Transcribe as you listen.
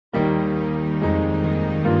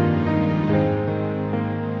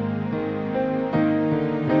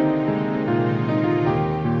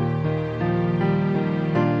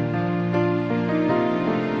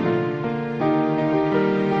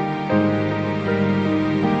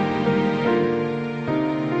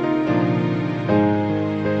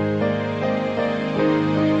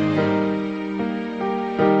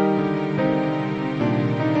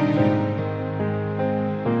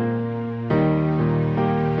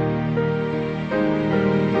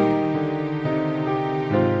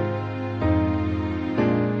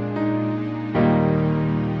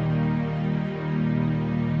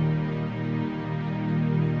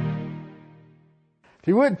If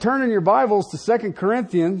you would turn in your Bibles to 2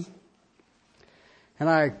 Corinthians, and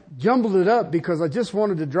I jumbled it up because I just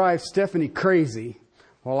wanted to drive Stephanie crazy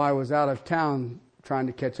while I was out of town trying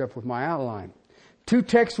to catch up with my outline. Two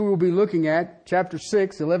texts we will be looking at, chapter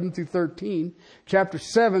 6, 11 through 13, chapter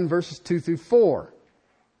 7, verses 2 through 4.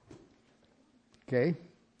 Okay?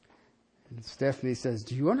 And Stephanie says,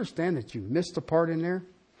 do you understand that you missed a part in there?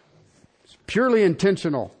 It's purely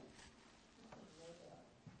intentional.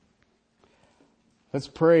 Let's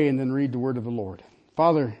pray and then read the word of the Lord.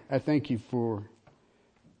 Father, I thank you for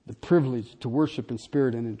the privilege to worship in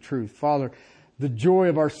spirit and in truth. Father, the joy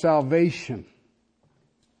of our salvation,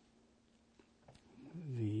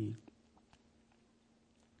 the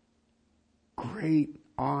great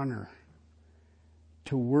honor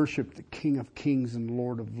to worship the King of Kings and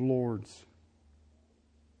Lord of Lords.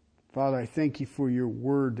 Father, I thank you for your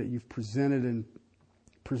word that you've presented and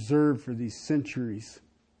preserved for these centuries.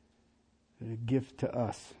 A gift to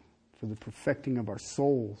us for the perfecting of our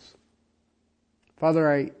souls.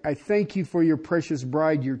 Father, I thank you for your precious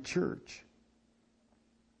bride, your church.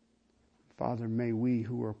 Father, may we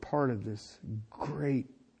who are part of this great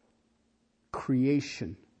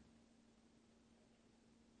creation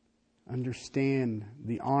understand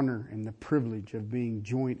the honor and the privilege of being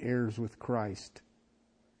joint heirs with Christ.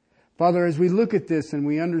 Father, as we look at this and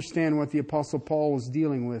we understand what the Apostle Paul was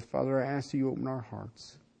dealing with, Father, I ask you to open our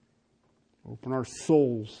hearts. Open our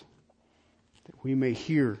souls that we may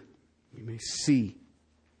hear, we may see,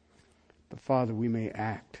 but Father, we may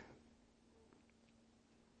act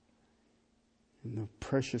in the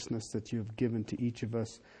preciousness that you have given to each of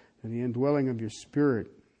us, and the indwelling of your Spirit,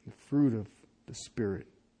 the fruit of the Spirit,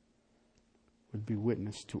 would be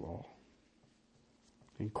witness to all.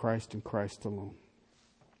 In Christ and Christ alone.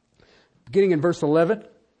 Beginning in verse 11,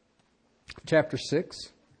 chapter 6,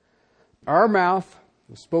 our mouth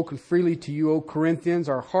spoken freely to you, O Corinthians.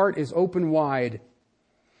 Our heart is open wide.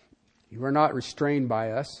 You are not restrained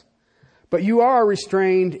by us, but you are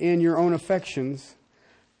restrained in your own affections.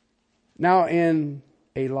 Now in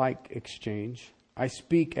a like exchange, I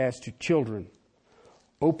speak as to children.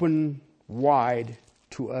 Open wide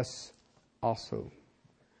to us also.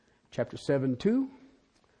 Chapter 7:2.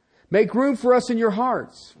 Make room for us in your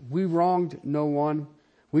hearts. We wronged no one.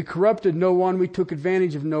 We corrupted no one. We took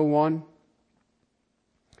advantage of no one.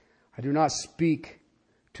 I do not speak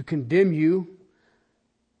to condemn you,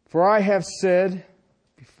 for I have said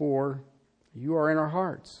before, you are in our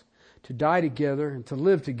hearts, to die together and to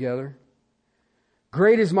live together.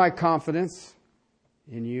 Great is my confidence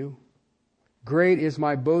in you. Great is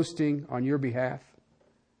my boasting on your behalf.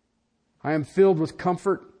 I am filled with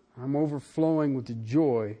comfort. I'm overflowing with the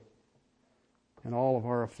joy in all of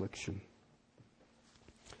our affliction.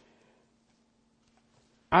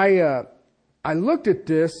 I looked at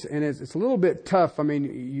this, and it's a little bit tough. I mean,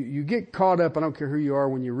 you get caught up, I don't care who you are,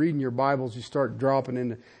 when you're reading your Bibles, you start dropping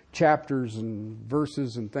into chapters and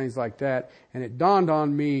verses and things like that. And it dawned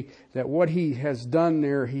on me that what he has done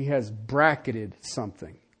there, he has bracketed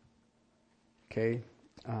something. Okay?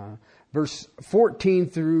 Verse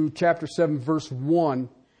 14 through chapter 7, verse 1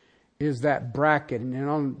 is that bracket. And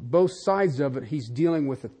on both sides of it, he's dealing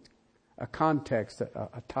with a context,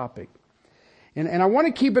 a topic. And I want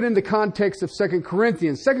to keep it in the context of 2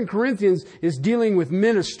 Corinthians. 2 Corinthians is dealing with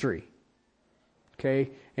ministry.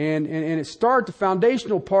 Okay? And the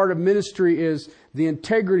foundational part of ministry is the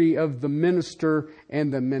integrity of the minister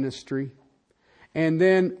and the ministry. And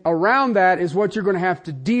then around that is what you're going to have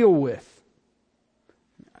to deal with.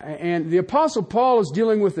 And the Apostle Paul is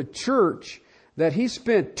dealing with a church that he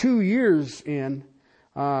spent 2 years in,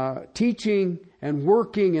 teaching and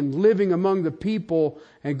working and living among the people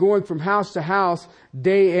and going from house to house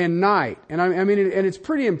day and night. And I mean, and it's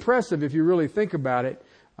pretty impressive if you really think about it.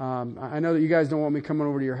 I know that you guys don't want me coming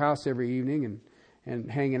over to your house every evening and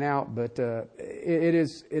hanging out, but it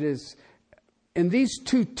is in these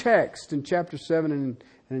two texts, in chapter 7 and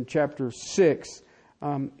in chapter 6,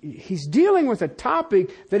 he's dealing with a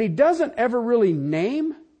topic that he doesn't ever really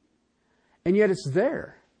name, and yet it's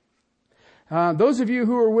there. Those of you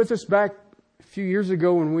who were with us back a few years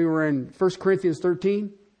ago when we were in 1 Corinthians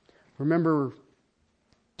 13, remember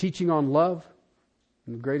teaching on love?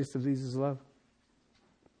 And the greatest of these is love.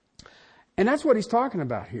 And that's what he's talking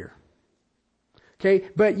about here. Okay,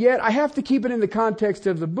 but yet I have to keep it in the context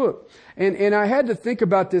of the book. And I had to think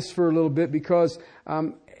about this for a little bit because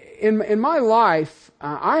in my life,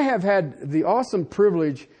 I have had the awesome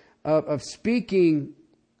privilege of speaking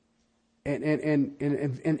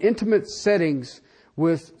in intimate settings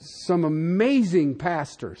with some amazing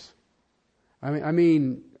pastors. I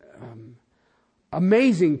mean,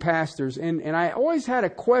 amazing pastors. And I always had a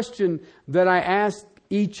question that I asked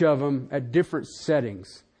each of them at different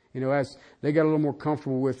settings, as they got a little more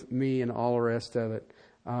comfortable with me and all the rest of it.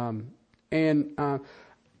 It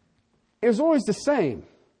was always the same.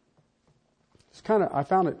 I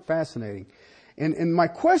found it fascinating. And my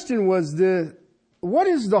question was what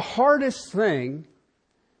is the hardest thing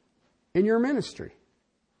in your ministry?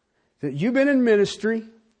 That you've been in ministry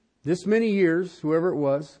this many years, whoever it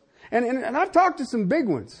was. And I've talked to some big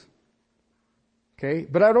ones. Okay.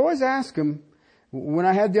 But I'd always ask them, when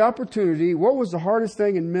I had the opportunity, what was the hardest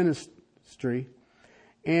thing in ministry?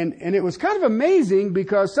 And it was kind of amazing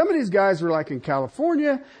because some of these guys were like in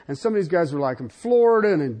California, and some of these guys were like in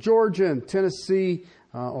Florida and in Georgia and Tennessee,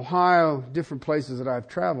 Ohio, different places that I've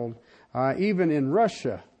traveled, even in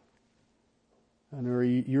Russia. I know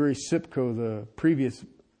Yuri Sipko, the previous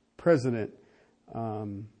president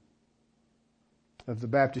of the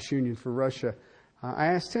Baptist Union for Russia, I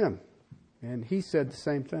asked him, and he said the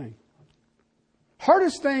same thing.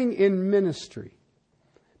 Hardest thing in ministry.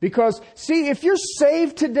 Because, see, if you're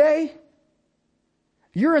saved today,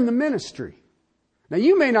 you're in the ministry. Now,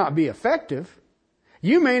 you may not be effective.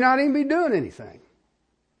 You may not even be doing anything.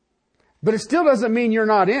 But it still doesn't mean you're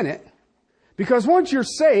not in it. Because once you're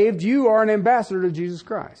saved, you are an ambassador to Jesus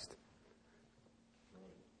Christ.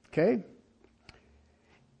 Okay?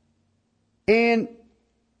 And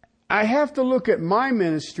I have to look at my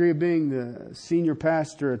ministry of being the senior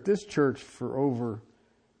pastor at this church for over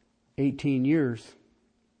 18 years.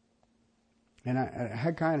 And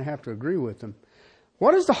I kind of have to agree with them.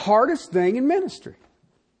 What is the hardest thing in ministry?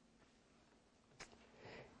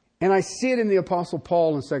 And I see it in the Apostle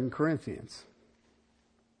Paul in 2 Corinthians.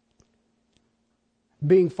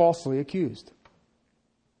 Being falsely accused.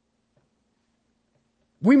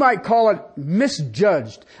 We might call it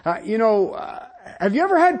misjudged. Have you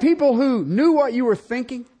ever had people who knew what you were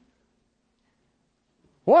thinking?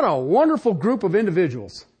 What a wonderful group of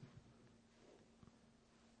individuals.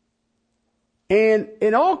 And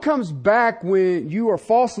it all comes back when you are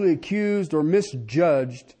falsely accused or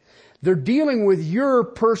misjudged. They're dealing with your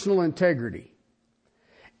personal integrity.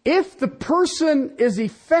 If the person is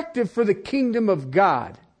effective for the kingdom of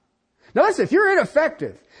God. Now listen, if you're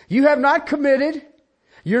ineffective, you have not committed,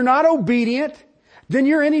 you're not obedient, then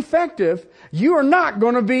you're ineffective. You are not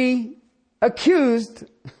going to be accused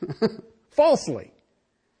falsely.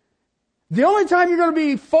 The only time you're going to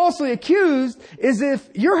be falsely accused is if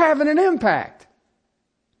you're having an impact.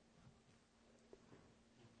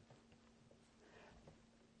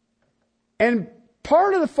 And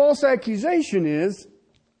part of the false accusation is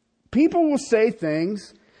people will say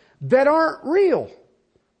things that aren't real.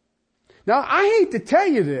 Now, I hate to tell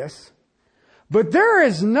you this, but there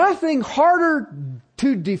is nothing harder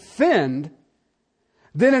to defend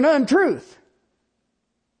than an untruth.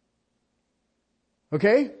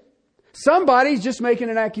 Okay? Somebody's just making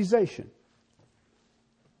an accusation.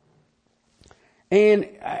 And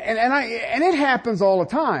it happens all the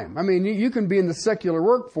time. I mean, you can be in the secular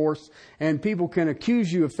workforce and people can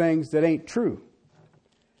accuse you of things that ain't true.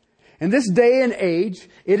 In this day and age,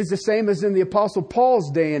 it is the same as in the Apostle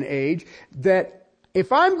Paul's day and age, that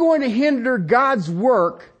if I'm going to hinder God's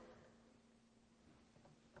work,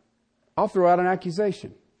 I'll throw out an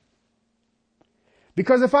accusation.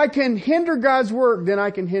 Because if I can hinder God's work, then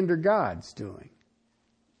I can hinder God's doing.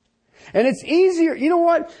 And it's easier, you know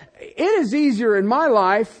what? It is easier in my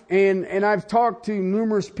life, and I've talked to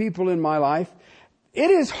numerous people in my life. It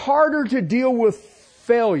is harder to deal with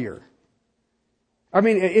failure. I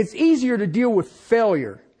mean, it's easier to deal with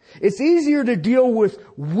failure. It's easier to deal with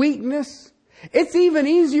weakness. It's even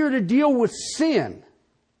easier to deal with sin.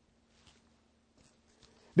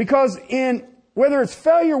 Because whether it's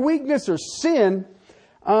failure, weakness, or sin,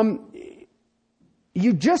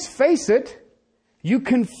 you just face it. You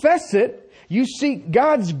confess it. You seek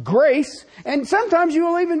God's grace. And sometimes you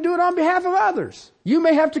will even do it on behalf of others. You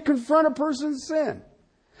may have to confront a person's sin.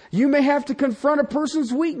 You may have to confront a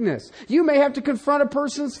person's weakness. You may have to confront a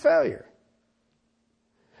person's failure.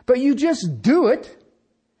 But you just do it.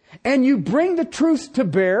 And you bring the truth to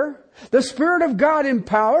bear. The Spirit of God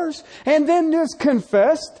empowers. And then just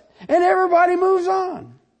confessed. And everybody moves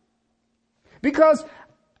on. Because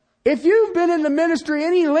if you've been in the ministry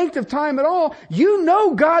any length of time at all, you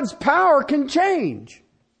know God's power can change.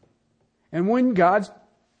 And when God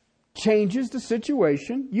changes the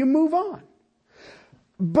situation, you move on.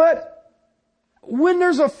 But when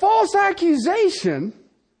there's a false accusation,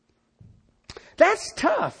 that's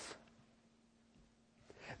tough.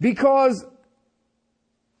 Because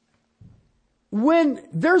when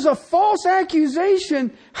there's a false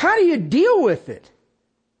accusation, how do you deal with it?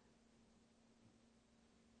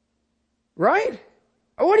 Right?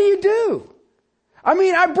 What do you do? I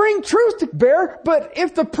mean, I bring truth to bear, but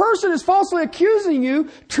if the person is falsely accusing you,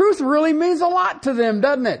 truth really means a lot to them,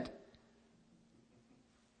 doesn't it?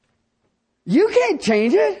 You can't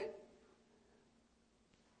change it.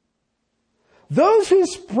 Those who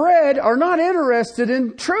spread are not interested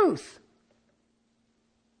in truth.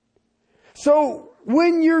 So,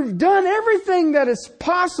 when you've done everything that is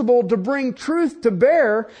possible to bring truth to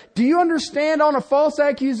bear, do you understand on a false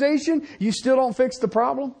accusation, you still don't fix the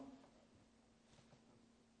problem?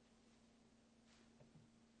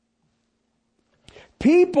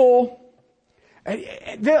 People,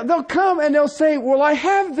 they'll come and they'll say, well, I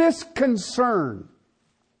have this concern.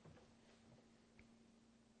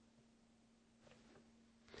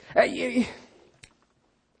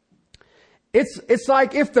 It's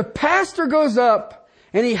like if the pastor goes up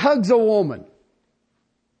and he hugs a woman.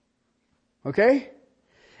 Okay?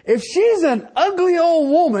 If she's an ugly old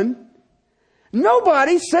woman,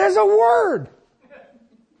 nobody says a word.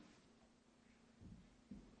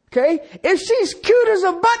 Okay? If she's cute as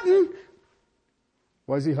a button,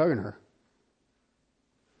 why is he hugging her?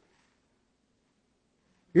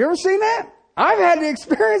 You ever seen that? I've had to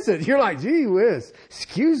experience it. You're like, gee whiz,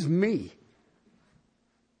 excuse me.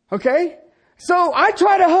 Okay? So I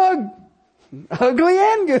try to hug ugly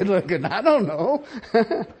and good looking. I don't know.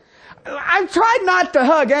 I've tried not to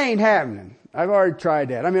hug. Ain't happening. I've already tried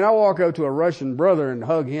that. I mean, I walk up to a Russian brother and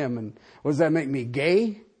hug him, and what does that make me,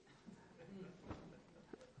 gay?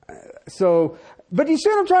 So, but you see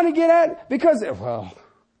what I'm trying to get at? Because, well,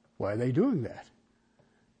 why are they doing that?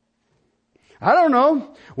 I don't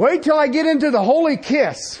know. Wait till I get into the holy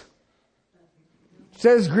kiss. It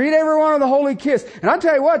says, greet everyone with a holy kiss. And I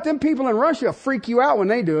tell you what, them people in Russia freak you out when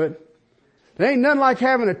they do it. There ain't nothing like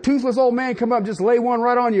having a toothless old man come up and just lay one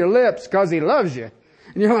right on your lips because he loves you.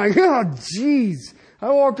 And you're like, oh, jeez. I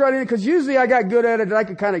walked right in because usually I got good at it. I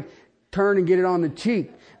could kind of turn and get it on the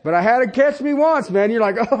cheek. But I had it catch me once, man. You're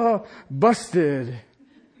like, oh, busted.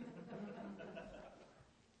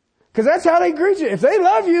 Because that's how they greet you. If they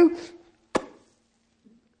love you,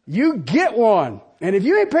 you get one. And if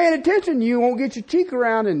you ain't paying attention, you won't get your cheek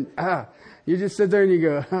around and you just sit there and you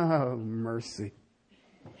go, oh, mercy.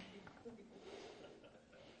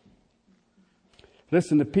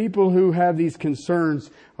 Listen, the people who have these concerns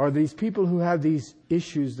are these people who have these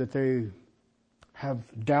issues that they have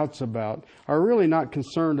doubts about, are really not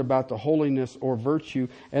concerned about the holiness or virtue,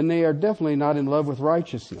 and they are definitely not in love with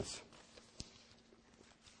righteousness.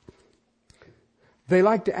 They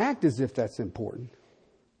like to act as if that's important,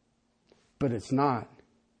 but it's not.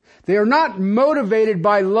 They are not motivated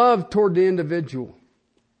by love toward the individual.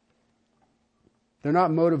 They're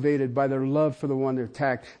not motivated by their love for the one they're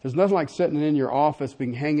attacked. There's nothing like sitting in your office,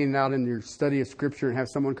 being hanging out in your study of Scripture, and have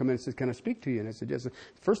someone come in and say, "Can I speak to you?" And I said, "Yes." The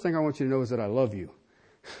first thing I want you to know is that I love you.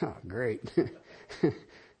 Oh, great. It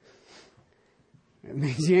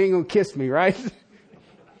means you ain't going to kiss me, right?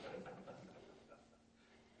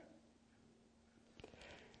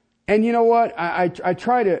 And you know what? I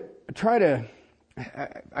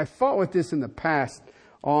fought with this in the past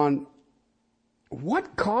on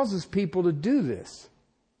what causes people to do this.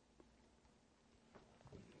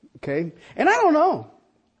 Okay? And I don't know.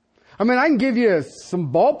 I mean, I can give you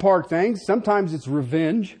some ballpark things. Sometimes it's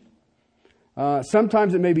revenge.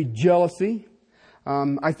 Sometimes it may be jealousy.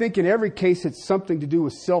 I think in every case it's something to do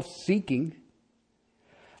with self-seeking.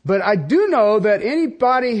 But I do know that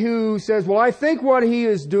anybody who says, well, I think what he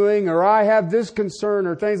is doing, or I have this concern,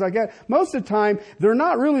 or things like that, most of the time they're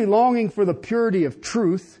not really longing for the purity of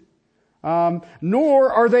truth.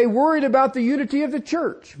 Nor are they worried about the unity of the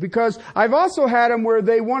church. Because I've also had them where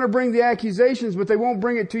they want to bring the accusations, but they won't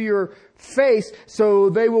bring it to your face,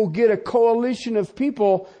 so they will get a coalition of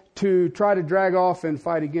people to try to drag off and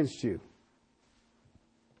fight against you.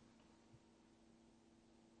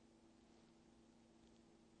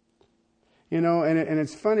 You know, and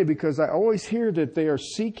it's funny because I always hear that they are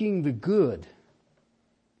seeking the good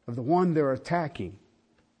of the one they're attacking.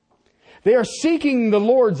 They are seeking the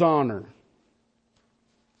Lord's honor.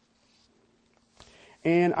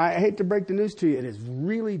 And I hate to break the news to you, it is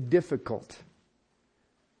really difficult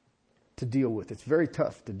to deal with. It's very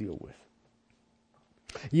tough to deal with.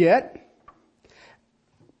 Yet,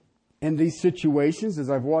 in these situations, as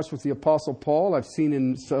I've watched with the Apostle Paul, I've seen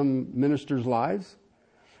in some ministers' lives,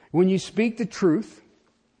 when you speak the truth,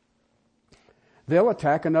 they'll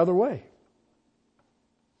attack another way.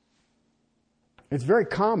 It's very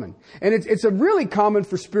common. And it's a really common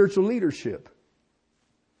for spiritual leadership.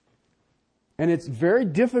 And it's very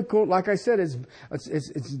difficult, like I said,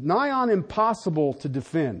 it's nigh on impossible to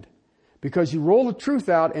defend. Because you roll the truth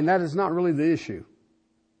out and that is not really the issue.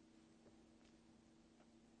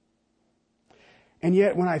 And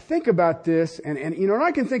yet when I think about this, and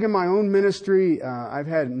I can think of my own ministry, I've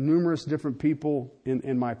had numerous different people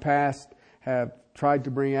in my past have tried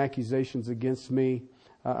to bring accusations against me.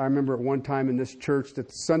 I remember at one time in this church that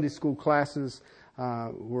the Sunday school classes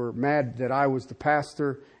were mad that I was the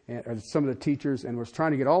pastor, or some of the teachers, and was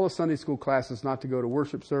trying to get all the Sunday school classes not to go to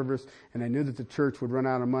worship service, and they knew that the church would run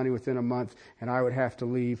out of money within a month, and I would have to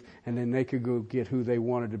leave, and then they could go get who they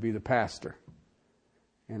wanted to be the pastor.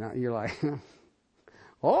 And you're like,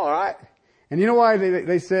 all right. And you know why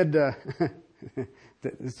they said,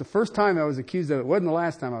 it's the first time I was accused of it. It wasn't the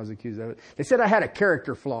last time I was accused of it. They said I had a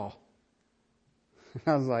character flaw.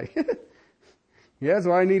 I was like, yeah, that's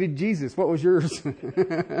why I needed Jesus. What was yours?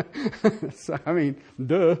 So, I mean,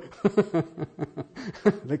 duh.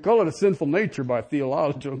 They call it a sinful nature by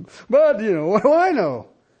theologians. But, what do I know?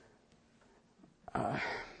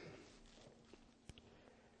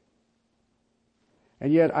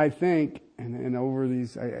 And yet I think, and over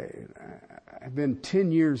these, I've been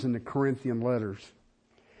 10 years in the Corinthian letters,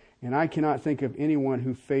 and I cannot think of anyone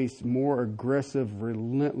who faced more aggressive,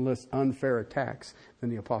 relentless, unfair attacks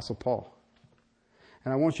than the Apostle Paul.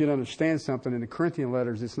 And I want you to understand something. In the Corinthian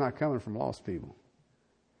letters, it's not coming from lost people.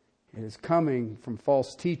 It is coming from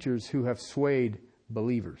false teachers who have swayed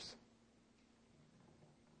believers.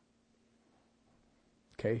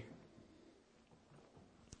 Okay?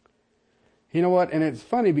 You know what? And it's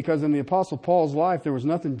funny because in the Apostle Paul's life, there was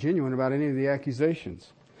nothing genuine about any of the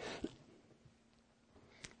accusations.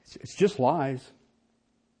 It's just lies.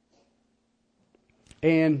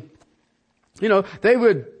 And,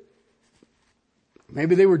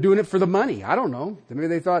 maybe they were doing it for the money. I don't know. Maybe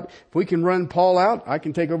they thought, if we can run Paul out, I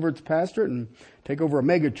can take over its pastorate and take over a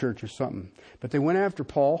mega church or something. But they went after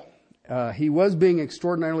Paul. He was being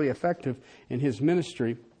extraordinarily effective in his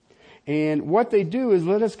ministry. And what they do is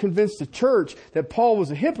let us convince the church that Paul was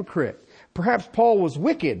a hypocrite. Perhaps Paul was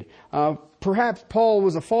wicked. Perhaps Paul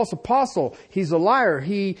was a false apostle. He's a liar.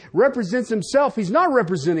 He represents himself. He's not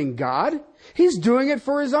representing God. He's doing it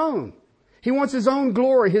for his own. He wants his own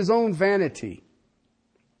glory, his own vanity.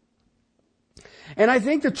 And I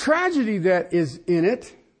think the tragedy that is in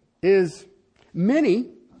it is many,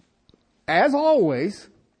 as always,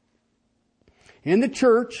 in the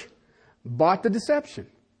church, bought the deception.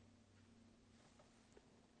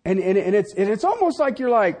 And it's almost like you're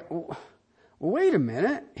like, wait a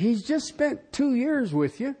minute, he's just spent 2 years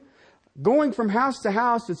with you, going from house to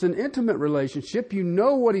house. It's an intimate relationship. You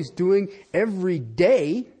know what he's doing every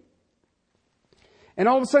day. And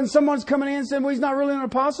all of a sudden someone's coming in and saying, well, he's not really an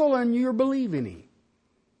apostle, and you're believing him.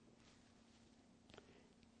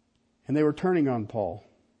 And they were turning on Paul.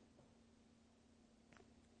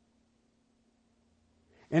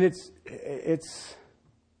 And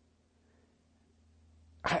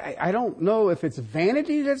I don't know if it's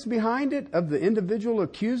vanity that's behind it of the individual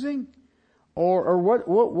accusing or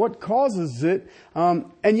what causes it.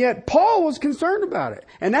 And yet Paul was concerned about it.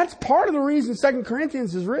 And that's part of the reason 2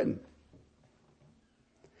 Corinthians is written.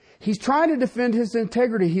 He's trying to defend his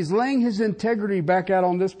integrity. He's laying his integrity back out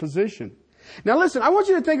on this position. Now listen, I want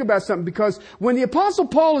you to think about something, because when the Apostle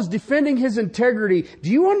Paul is defending his integrity,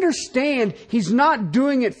 do you understand he's not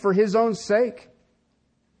doing it for his own sake?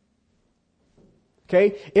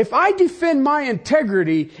 Okay? If I defend my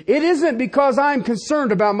integrity, it isn't because I'm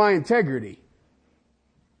concerned about my integrity.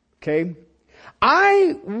 Okay?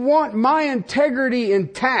 I want my integrity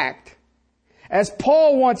intact, as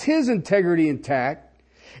Paul wants his integrity intact,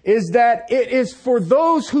 is that it is for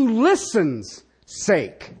those who listen's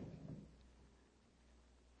sake.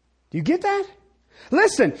 Do you get that?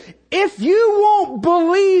 Listen, if you won't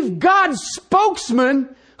believe God's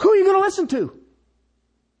spokesman, who are you going to listen to?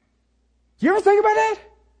 You ever think about that?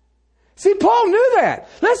 See, Paul knew that.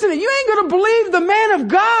 Listen, you ain't going to believe the man of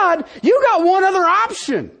God. You got one other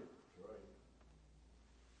option.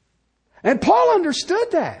 And Paul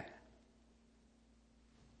understood that.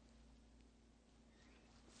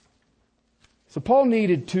 So Paul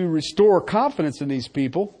needed to restore confidence in these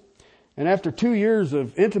people. And after 2 years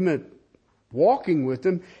of intimate walking with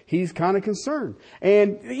them, he's kind of concerned.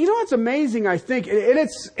 And you know what's amazing, I think? And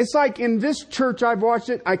it's like in this church, I've watched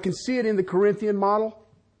it. I can see it in the Corinthian model.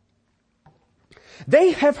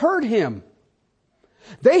 They have heard him.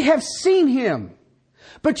 They have seen him.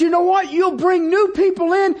 But you know what? You'll bring new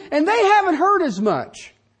people in and they haven't heard as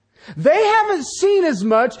much. They haven't seen as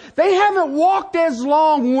much. They haven't walked as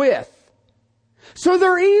long with. So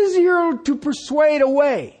they're easier to persuade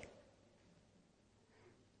away.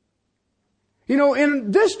 You know,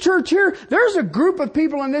 in this church here, there's a group of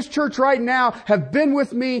people in this church right now have been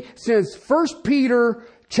with me since 1 Peter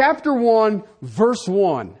chapter 1, verse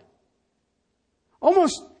 1.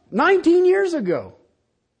 Almost 19 years ago.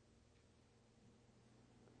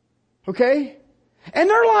 Okay? And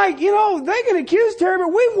they're like, they can accuse Terry,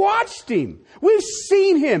 but we've watched him. We've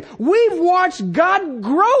seen him. We've watched God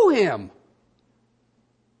grow him.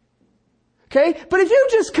 Okay? But if you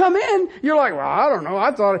just come in, you're like, well, I don't know.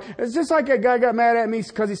 I thought it's just like that guy got mad at me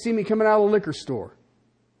because he seen me coming out of the liquor store.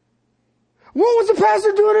 What was the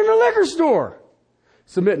pastor doing in the liquor store?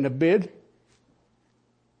 Submitting a bid.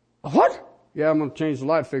 What? Yeah, I'm going to change the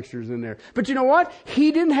light fixtures in there. But you know what?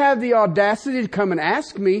 He didn't have the audacity to come and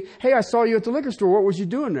ask me, hey, I saw you at the liquor store. What was you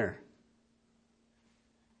doing there?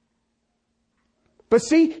 But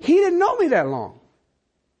see, he didn't know me that long.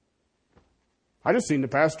 I just seen the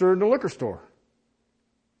pastor in the liquor store.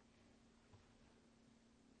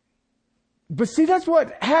 But see, that's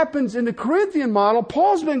what happens in the Corinthian model.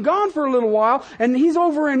 Paul's been gone for a little while, and he's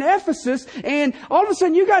over in Ephesus, and all of a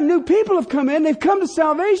sudden you got new people have come in, they've come to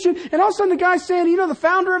salvation, and all of a sudden the guy's saying, the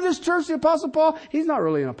founder of this church, the Apostle Paul, he's not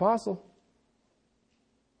really an apostle.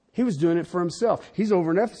 He was doing it for himself. He's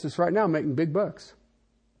over in Ephesus right now making big bucks.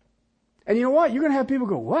 And you know what? You're going to have people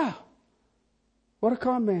go, wow, what a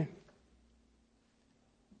con man.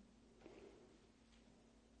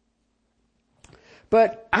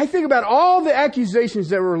 But I think about all the accusations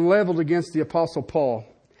that were leveled against the Apostle Paul.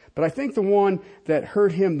 But I think the one that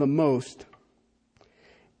hurt him the most,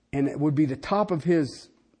 and it would be the top of his,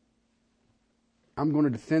 I'm going to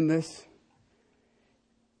defend this,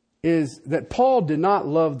 is that Paul did not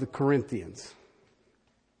love the Corinthians.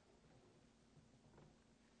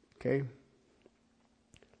 Okay?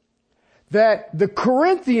 That the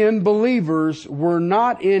Corinthian believers were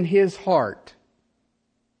not in his heart.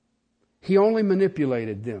 He only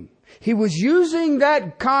manipulated them. He was using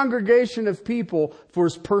that congregation of people for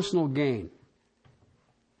his personal gain.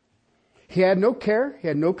 He had no care. He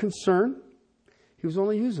had no concern. He was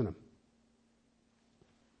only using them.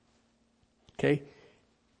 Okay?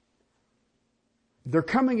 They're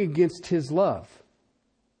coming against his love.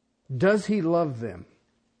 Does he love them?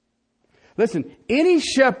 Listen, any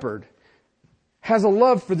shepherd has a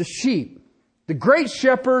love for the sheep. The great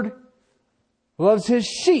shepherd loves his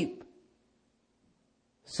sheep,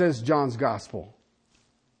 says John's Gospel.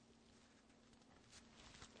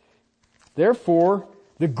 Therefore,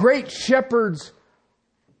 the great shepherd's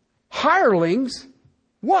hirelings,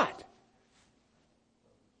 what?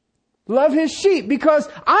 Love his sheep, because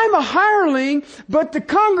I'm a hireling, but the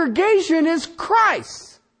congregation is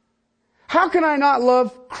Christ. How can I not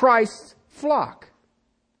love Christ's flock?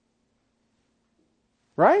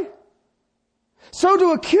 Right? So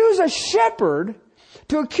to accuse a shepherd,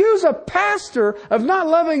 to accuse a pastor of not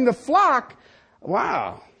loving the flock,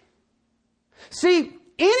 wow. See,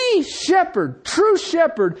 any shepherd, true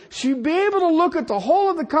shepherd, should be able to look at the whole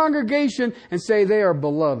of the congregation and say they are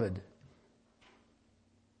beloved.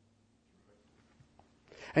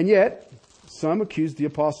 And yet, some accused the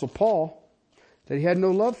Apostle Paul that he had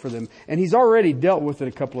no love for them. And he's already dealt with it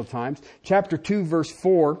a couple of times. Chapter 2, verse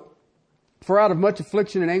 4, for out of much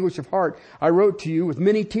affliction and anguish of heart, I wrote to you with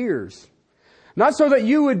many tears. Not so that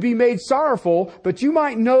you would be made sorrowful, but you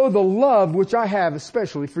might know the love which I have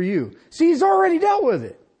especially for you. See, he's already dealt with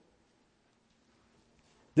it.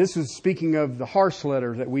 This is speaking of the harsh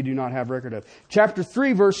letter that we do not have record of. Chapter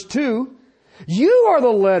 3, verse 2, you are the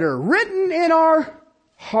letter written in our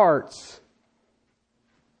hearts,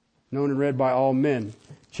 known and read by all men.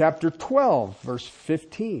 Chapter 12, verse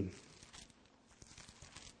 15.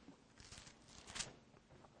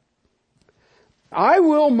 I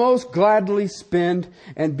will most gladly spend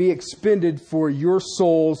and be expended for your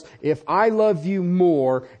souls. If I love you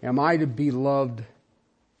more, am I to be loved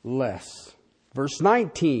less? Verse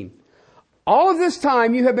 19. All of this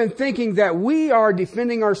time you have been thinking that we are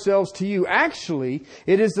defending ourselves to you. Actually,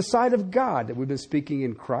 it is the sight of God that we've been speaking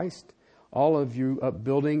in Christ. All of you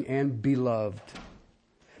upbuilding and beloved.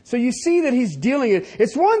 So you see that he's dealing it.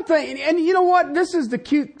 It's one thing, and you know what? This is the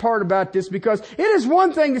cute part about this, because it is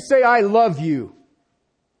one thing to say, I love you.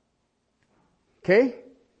 Okay?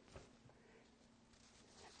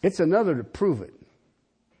 It's another to prove it.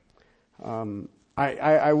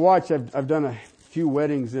 I watch, I've done a few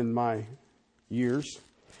weddings in my years.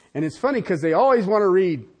 And it's funny because they always want to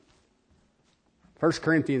read 1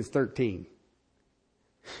 Corinthians 13.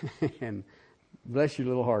 And bless your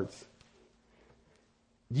little hearts.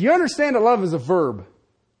 Do you understand that love is a verb?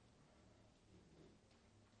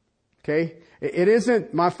 Okay? It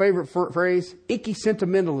isn't my favorite phrase, icky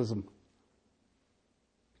sentimentalism.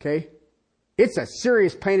 Okay? It's a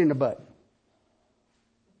serious pain in the butt.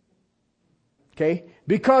 Okay?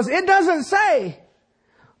 Because it doesn't say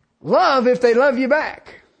love if they love you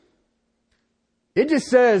back. It just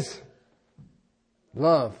says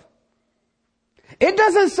Love. It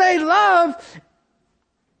doesn't say love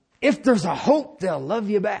if there's a hope they'll love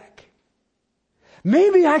you back.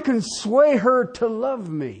 Maybe I can sway her to love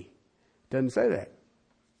me. Doesn't say that.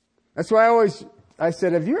 That's why I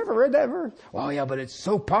said, have you ever read that verse? Oh yeah, but it's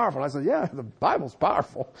so powerful. I said, yeah, the Bible's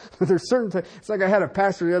powerful. There's certain things. It's like I had a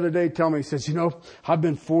pastor the other day tell me, he says, I've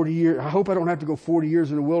been 40 years. I hope I don't have to go 40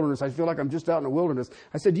 years in the wilderness. I feel like I'm just out in the wilderness.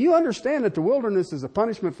 I said, do you understand that the wilderness is a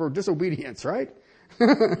punishment for disobedience, right?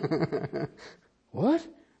 What?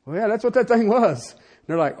 Well, yeah, that's what that thing was. And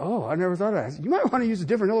they're like, oh, I never thought of that. I said, you might want to use a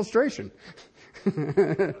different illustration.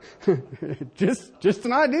 just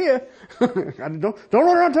an idea. Don't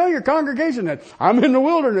run around telling your congregation that I'm in the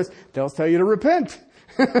wilderness. They'll tell you to repent.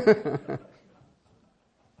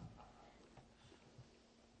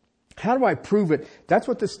 How do I prove it? That's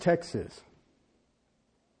what this text is.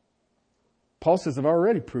 Paul says, I've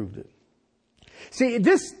already proved it. See,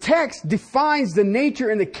 this text defines the nature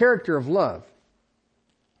and the character of love.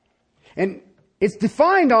 And it's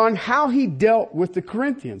defined on how he dealt with the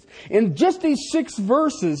Corinthians. In just these 6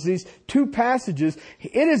 verses, these 2 passages,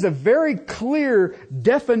 it is a very clear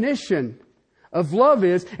definition of love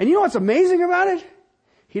is. And you know what's amazing about it?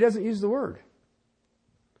 He doesn't use the word.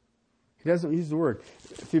 He doesn't use the word.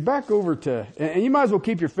 If you back over to, and you might as well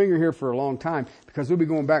keep your finger here for a long time, because we'll be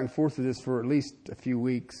going back and forth to this for at least a few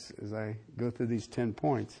weeks as I go through these 10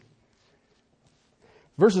 points.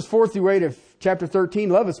 Verses 4 through 8 of chapter 13,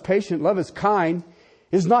 love is patient, love is kind,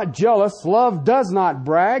 is not jealous, love does not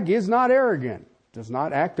brag, is not arrogant, does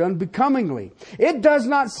not act unbecomingly. It does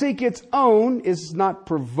not seek its own, is not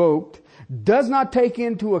provoked, does not take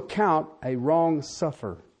into account a wrong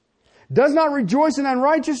suffer. Does not rejoice in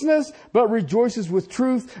unrighteousness, but rejoices with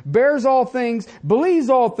truth, bears all things, believes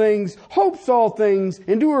all things, hopes all things,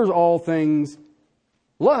 endures all things.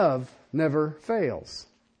 Love never fails.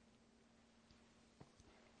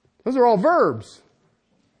 Those are all verbs.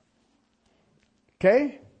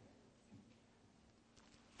 Okay?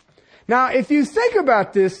 Now, if you think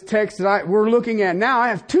about this text that we're looking at now, I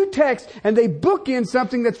have 2 texts and they bookend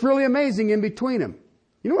something that's really amazing in between them.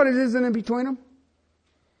 You know what it is in between them?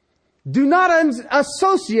 Do not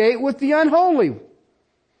associate with the unholy.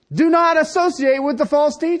 Do not associate with the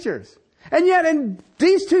false teachers. And yet in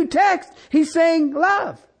these 2 texts, he's saying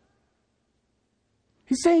love.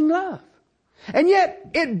 He's saying love. And yet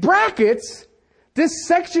it brackets this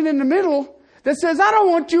section in the middle that says, I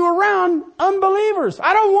don't want you around unbelievers.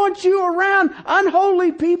 I don't want you around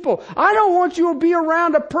unholy people. I don't want you to be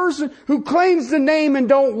around a person who claims the name and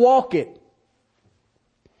don't walk it.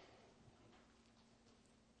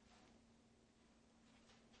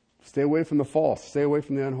 Stay away from the false. Stay away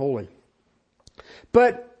from the unholy.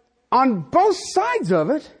 But on both sides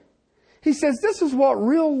of it, he says this is what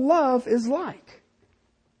real love is like.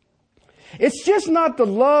 It's just not the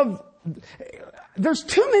love. There's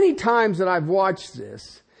too many times that I've watched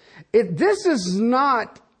this. This is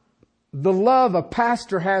not the love a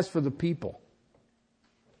pastor has for the people.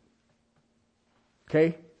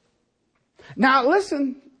 Okay? Now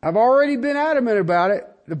listen, I've already been adamant about it.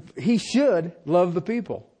 He should love the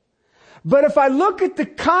people. But if I look at the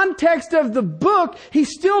context of the book,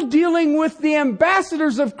 he's still dealing with the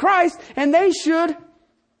ambassadors of Christ, and they should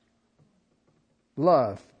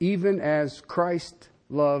love, even as Christ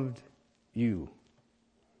loved you.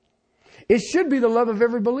 It should be the love of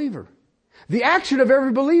every believer. The action of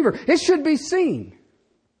every believer. It should be seen.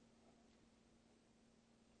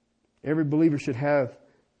 Every believer should have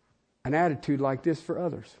an attitude like this for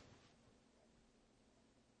others.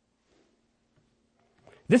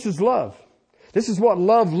 This is love. This is what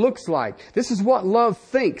love looks like. This is what love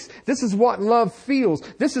thinks. This is what love feels.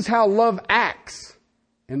 This is how love acts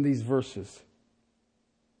in these verses.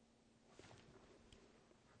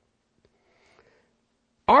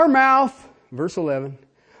 Our mouth, verse 11,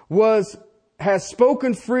 has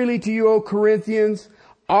spoken freely to you, O Corinthians.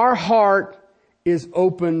 Our heart is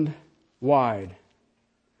opened wide.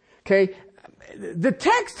 Okay, the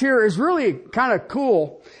text here is really kind of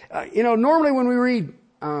cool. Normally when we read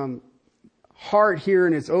heart here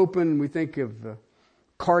and it's open, we think of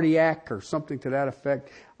cardiac or something to that effect.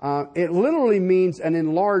 It literally means an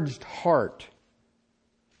enlarged heart.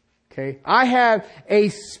 Okay, I have a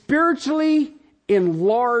spiritually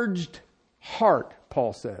enlarged heart,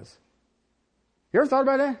 Paul says. You ever thought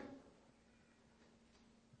about that?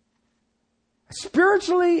 A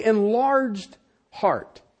spiritually enlarged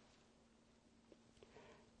heart.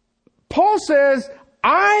 Paul says,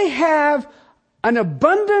 I have an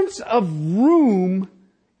abundance of room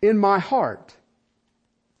in my heart.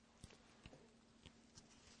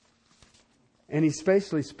 And he's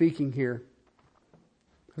basically speaking here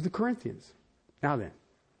of the Corinthians. Now then,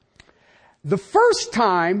 the first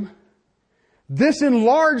time this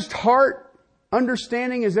enlarged heart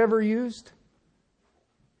understanding is ever used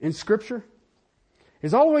in Scripture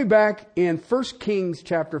is all the way back in 1 Kings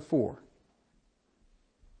chapter 4.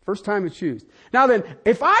 First time it's used. Now then,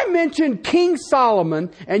 if I mention King Solomon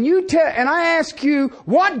and I ask you,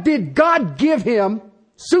 what did God give him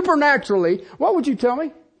supernaturally, what would you tell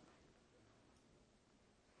me?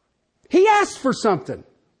 He asked for something.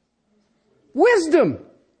 Wisdom.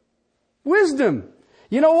 Wisdom.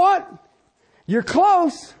 You know what? You're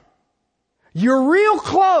close. You're real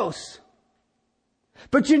close.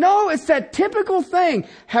 But you know, it's that typical thing.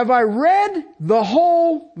 Have I read the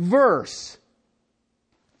whole verse?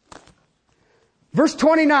 Verse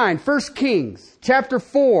 29, 1 Kings, chapter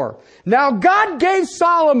 4. Now God gave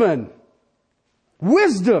Solomon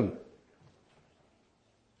wisdom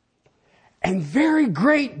and very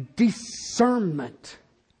great discernment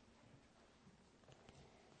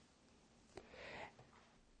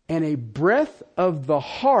and a breadth of the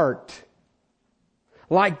heart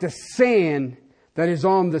like the sand that is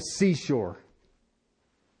on the seashore.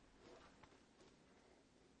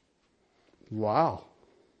 Wow.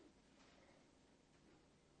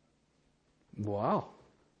 Wow.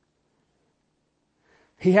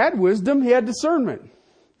 He had wisdom, he had discernment.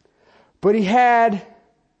 But he had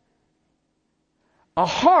a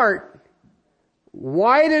heart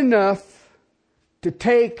wide enough to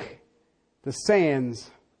take the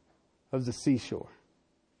sands of the seashore.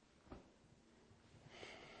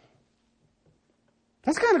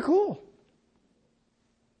 That's kind of cool.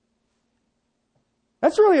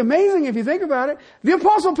 That's really amazing if you think about it. The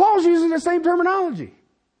Apostle Paul's using the same terminology.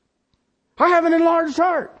 I have an enlarged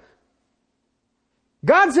heart.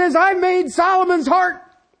 God says, I made Solomon's heart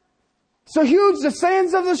so huge the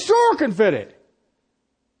sands of the shore can fit it.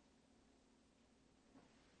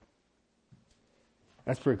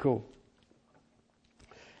 That's pretty cool.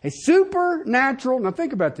 A supernatural, now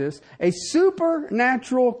think about this, a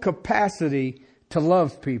supernatural capacity to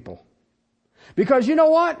love people. Because you know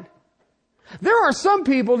what? There are some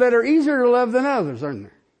people that are easier to love than others, aren't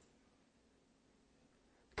there?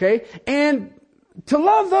 Okay? And to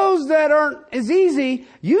love those that aren't as easy,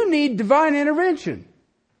 you need divine intervention.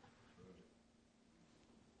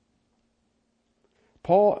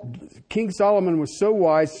 King Solomon was so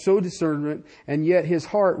wise, so discernment, and yet his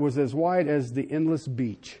heart was as wide as the endless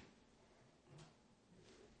beach.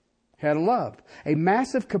 Had love, a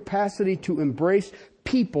massive capacity to embrace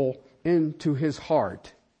people into his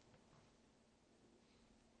heart.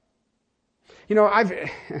 You know, I've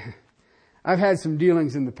had some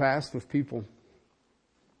dealings in the past with people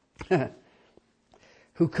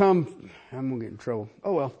who come, I'm going to get in trouble.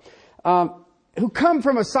 Oh well. Who come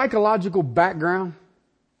from a psychological background.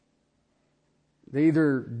 They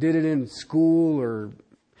either did it in school or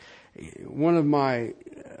one of my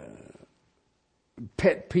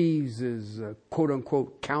pet peeves is quote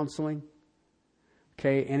unquote counseling.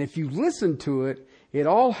 Okay. And if you listen to it, it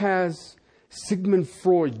all has Sigmund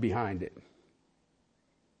Freud behind it.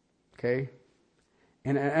 Okay.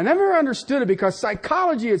 And I never understood it because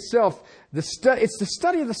psychology itself, it's the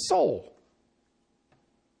study of the soul.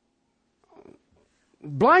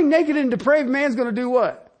 Blind, naked, and depraved man's going to do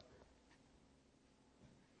what?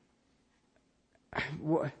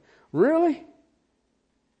 What? Really?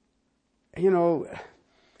 You know,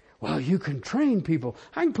 well, you can train people.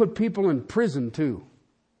 I can put people in prison too.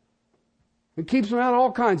 It keeps them out of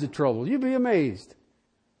all kinds of trouble. You'd be amazed.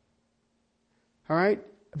 All right?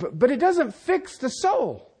 But it doesn't fix the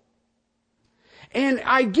soul. And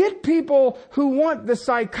I get people who want the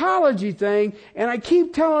psychology thing, and I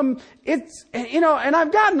keep telling them it's, you know, and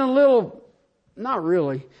I've gotten a little, not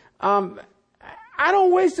really, I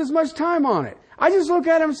don't waste as much time on it. I just look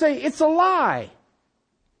at them and say, it's a lie.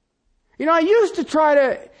 You know, I used to try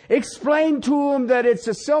to explain to them that it's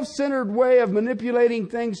a self-centered way of manipulating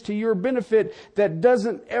things to your benefit that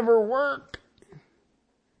doesn't ever work.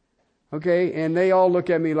 Okay, and they all look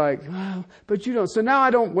at me like, oh, but you don't. So now I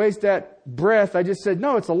don't waste that breath. I just said,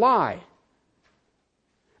 no, it's a lie.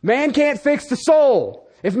 Man can't fix the soul.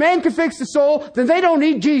 If man can fix the soul, then they don't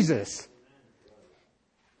need Jesus.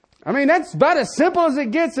 I mean, that's about as simple as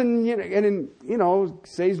it gets, and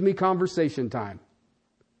saves me conversation time.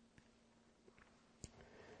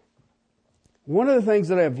 One of the things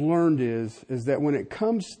that I've learned is that when it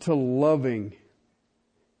comes to loving,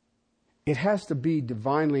 it has to be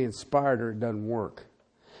divinely inspired or it doesn't work.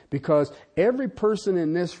 Because every person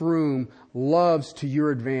in this room loves to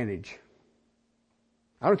your advantage.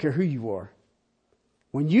 I don't care who you are.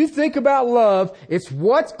 When you think about love, it's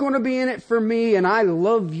what's going to be in it for me, and I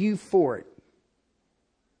love you for it.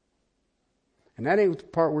 And that ain't the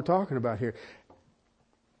part we're talking about here.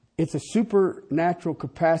 It's a supernatural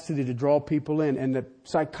capacity to draw people in. And the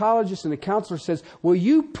psychologist and the counselor says, well,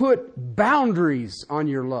 you put boundaries on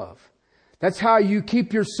your love. That's how you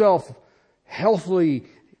keep yourself healthily,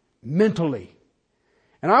 mentally.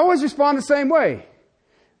 And I always respond the same way.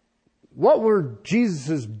 What were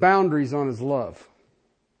Jesus' boundaries on his love?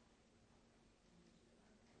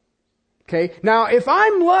 Okay. Now, if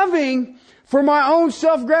I'm loving for my own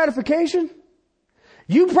self-gratification,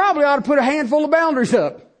 you probably ought to put a handful of boundaries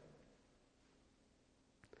up.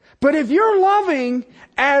 But if you're loving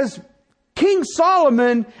as King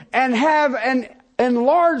Solomon and have an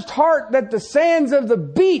enlarged heart that the sands of the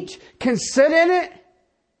beach can sit in it,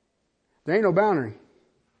 there ain't no boundary.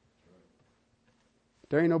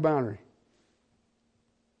 There ain't no boundary.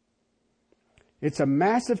 It's a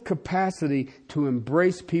massive capacity to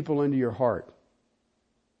embrace people into your heart.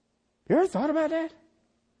 You ever thought about that?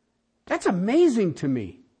 That's amazing to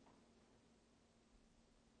me.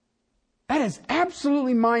 That is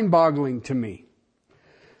absolutely mind-boggling to me.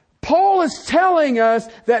 Paul is telling us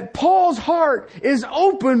that Paul's heart is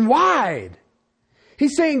open wide.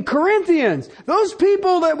 He's saying, Corinthians, those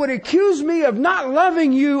people that would accuse me of not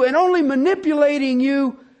loving you and only manipulating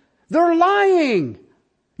you, they're lying.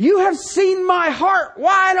 You have seen my heart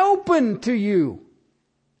wide open to you.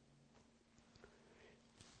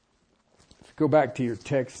 Let's go back to your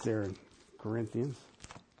text there in Corinthians.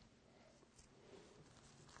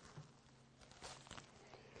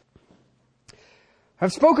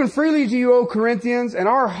 I've spoken freely to you, O Corinthians, and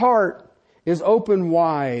our heart is open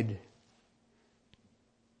wide.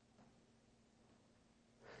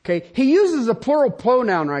 Okay, he uses a plural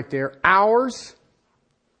pronoun right there, ours.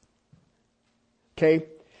 Okay,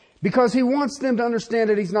 because he wants them to understand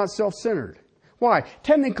that he's not self-centered. Why?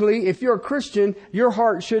 Technically, if you're a Christian, your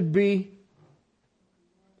heart should be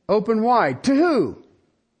open wide. To who?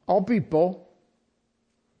 All people.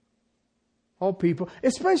 All people,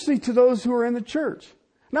 especially to those who are in the church.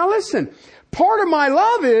 Now listen, part of my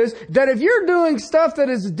love is that if you're doing stuff that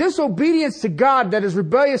is disobedience to God, that is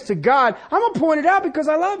rebellious to God, I'm going to point it out because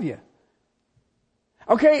I love you.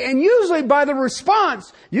 Okay, and usually by the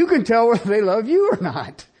response, you can tell whether they love you or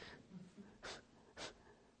not.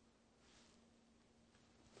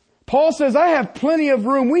 Paul says, I have plenty of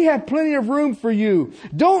room. We have plenty of room for you.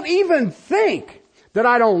 Don't even think that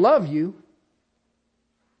I don't love you.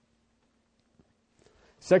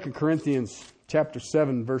 2 Corinthians chapter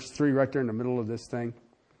 7, verse 3, right there in the middle of this thing.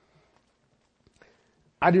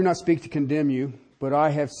 I do not speak to condemn you, but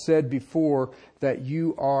I have said before that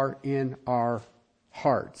you are in our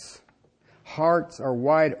hearts. Hearts are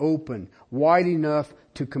wide open, wide enough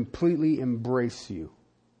to completely embrace you.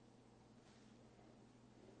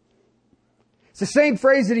 It's the same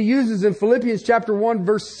phrase that he uses in Philippians chapter 1,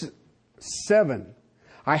 verse 7.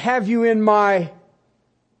 I have you in my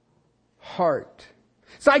heart.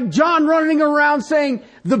 It's like John running around saying,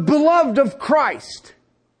 the beloved of Christ.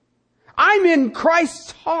 I'm in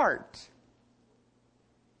Christ's heart.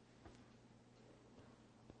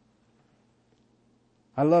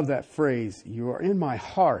 I love that phrase. You are in my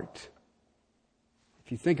heart.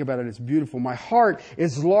 If you think about it, it's beautiful. My heart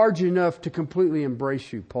is large enough to completely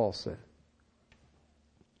embrace you, Paul said.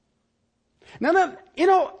 Now,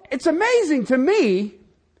 it's amazing to me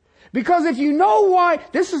because if you know why,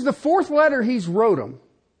 this is the fourth letter he's wrote him.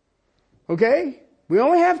 Okay? We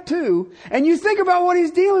only have 2. And you think about what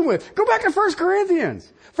he's dealing with. Go back to 1 Corinthians.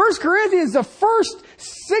 1 Corinthians, the first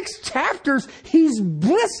 6 chapters, he's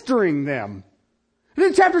blistering them. And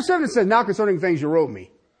then chapter 7 it says, now concerning things you wrote me.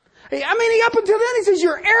 Up until then he says,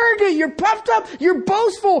 you're arrogant, you're puffed up, you're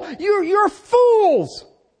boastful, you're fools.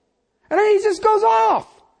 And then he just goes off.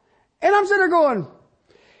 And I'm sitting there going,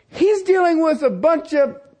 he's dealing with a bunch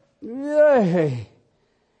of, and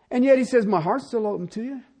yet he says, my heart's still open to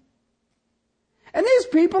you. And these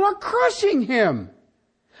people are crushing him.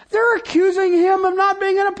 They're accusing him of not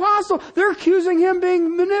being an apostle. They're accusing him of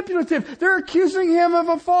being manipulative. They're accusing him of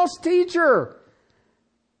a false teacher.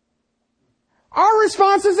 Our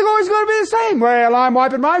response is always going to be the same. Well, I'm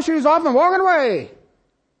wiping my shoes off and walking away.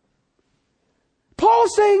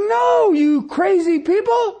 Paul's saying, no, you crazy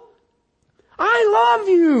people. I love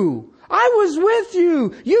you. I was with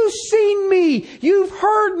you. You've seen me. You've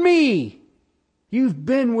heard me. You've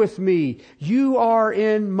been with me. You are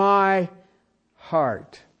in my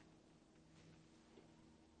heart.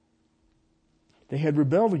 They had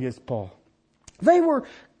rebelled against Paul. They were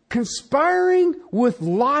conspiring with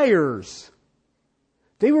liars.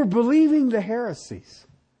 They were believing the heresies.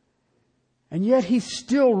 And yet he's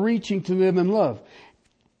still reaching to them in love.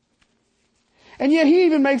 And yet he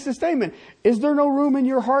even makes the statement, is there no room in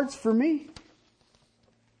your hearts for me?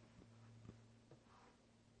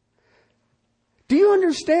 Do you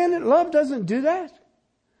understand that love doesn't do that?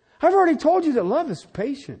 I've already told you that love is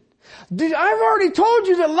patient. I've already told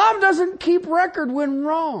you that love doesn't keep record when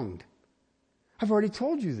wronged. I've already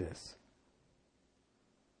told you this.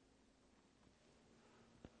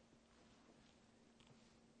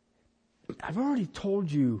 I've already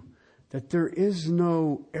told you that there is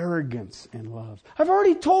no arrogance in love. I've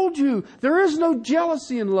already told you there is no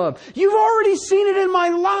jealousy in love. You've already seen it in my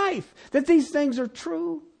life that these things are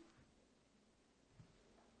true.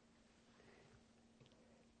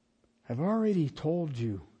 I've already told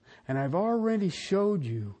you and I've already showed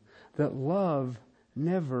you that love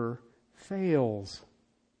never fails.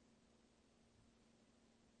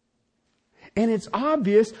 And it's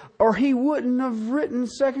obvious, or he wouldn't have written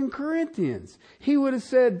 2 Corinthians. He would have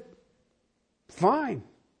said, fine,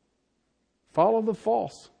 follow the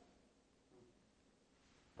false.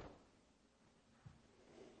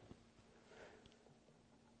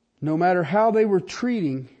 No matter how they were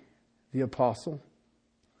treating the apostle,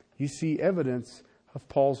 you see evidence of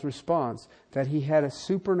Paul's response that he had a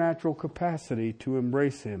supernatural capacity to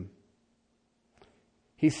embrace him.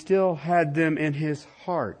 He still had them in his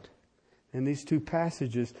heart. In these two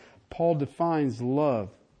passages, Paul defines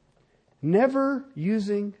love, never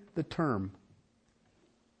using the term.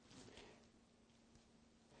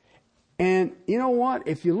 And you know what?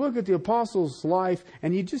 If you look at the apostle's life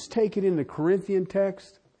and you just take it in the Corinthian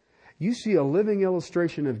text, you see a living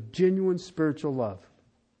illustration of genuine spiritual love.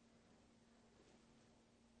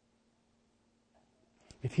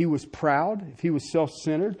 If he was proud, if he was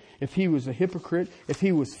self-centered, if he was a hypocrite, if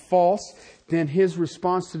he was false, then his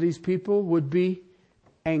response to these people would be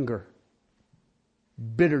anger,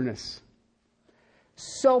 bitterness,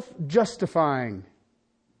 self-justifying.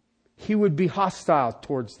 He would be hostile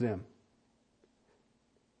towards them.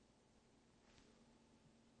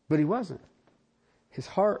 But he wasn't. His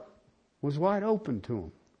heart was wide open to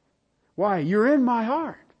them. Why? You're in my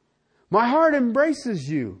heart. My heart embraces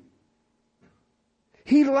you.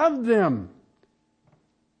 He loved them.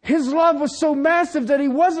 His love was so massive that he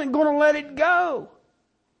wasn't going to let it go.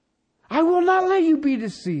 I will not let you be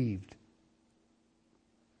deceived.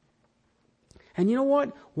 And you know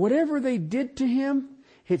what? Whatever they did to him,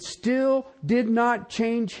 it still did not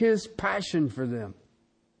change his passion for them.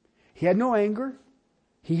 He had no anger.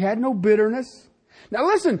 He had no bitterness. Now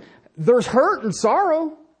listen, there's hurt and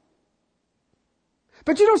sorrow.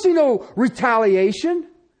 But you don't see no retaliation.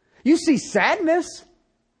 You see sadness.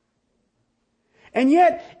 And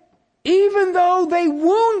yet, even though they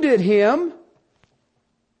wounded him,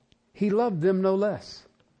 he loved them no less.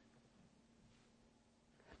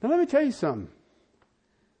 Now let me tell you something.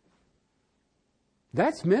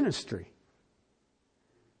 That's ministry.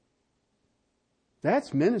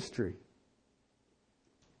 That's ministry.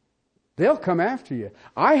 They'll come after you.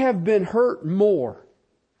 I have been hurt more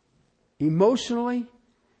emotionally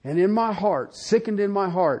and in my heart, sickened in my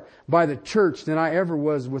heart by the church than I ever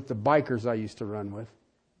was with the bikers I used to run with.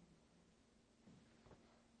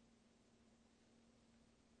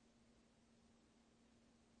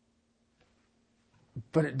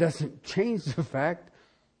 But it doesn't change the fact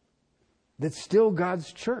that it's still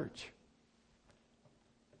God's church.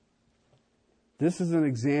 This is an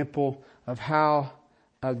example of how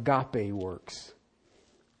agape works.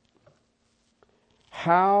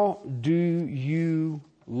 How do you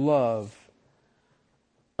love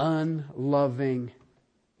unloving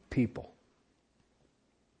people?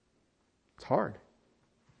 It's hard.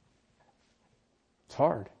 It's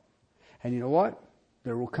hard. And you know what?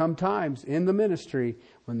 There will come times in the ministry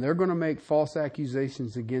when they're going to make false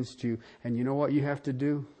accusations against you. And you know what you have to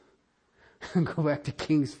do? Go back to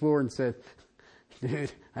King's Floor and say,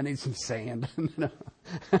 dude, I need some sand.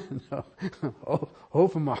 No.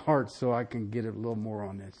 Open my heart so I can get a little more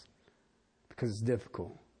on this. Because it's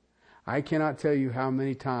difficult. I cannot tell you how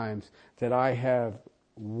many times that I have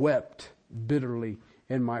wept bitterly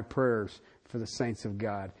in my prayers for the saints of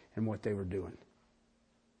God and what they were doing.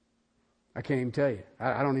 I can't even tell you.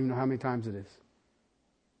 I don't even know how many times it is.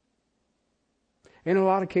 In a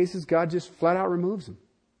lot of cases, God just flat out removes them.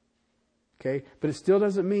 Okay? But it still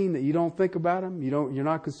doesn't mean that you don't think about them. You're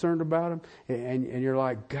not concerned about them. And you're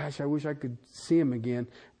like, gosh, I wish I could see him again.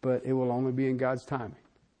 But it will only be in God's timing.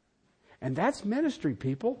 And that's ministry,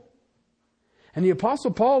 people. And the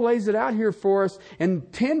Apostle Paul lays it out here for us in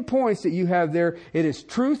 10 points that you have there. It is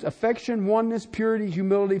truth, affection, oneness, purity,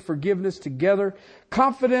 humility, forgiveness together,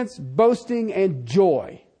 confidence, boasting, and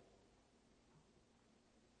joy.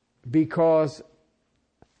 Because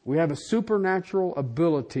we have a supernatural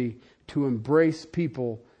ability to embrace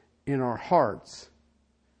people in our hearts.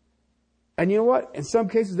 And you know what? In some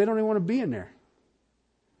cases, they don't even want to be in there.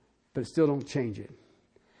 but still don't change it.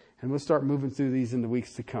 And we'll start moving through these in the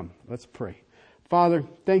weeks to come. Let's pray. Father,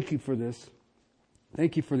 thank you for this.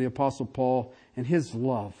 Thank you for the Apostle Paul and his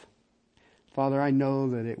love. Father, I know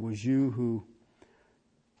that it was you who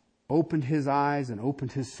opened his eyes and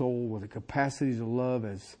opened his soul with a capacity to love,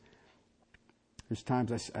 as there's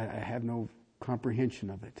times I have no comprehension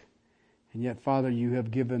of it. And yet, Father, you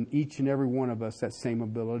have given each and every one of us that same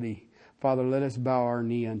ability. Father, let us bow our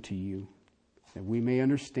knee unto you, that we may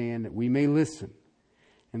understand, that we may listen.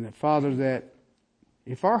 And that, Father, that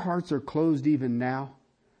if our hearts are closed even now,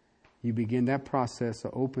 you begin that process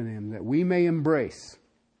of opening them, that we may embrace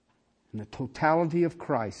in the totality of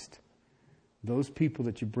Christ those people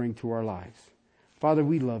that you bring to our lives. Father,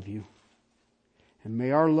 we love you. And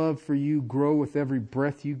may our love for you grow with every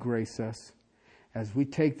breath you grace us, as we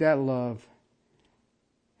take that love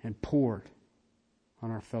and pour it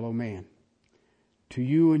on our fellow man. To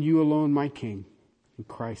you and you alone, my King, in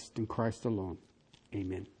Christ alone.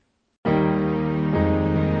 Amen.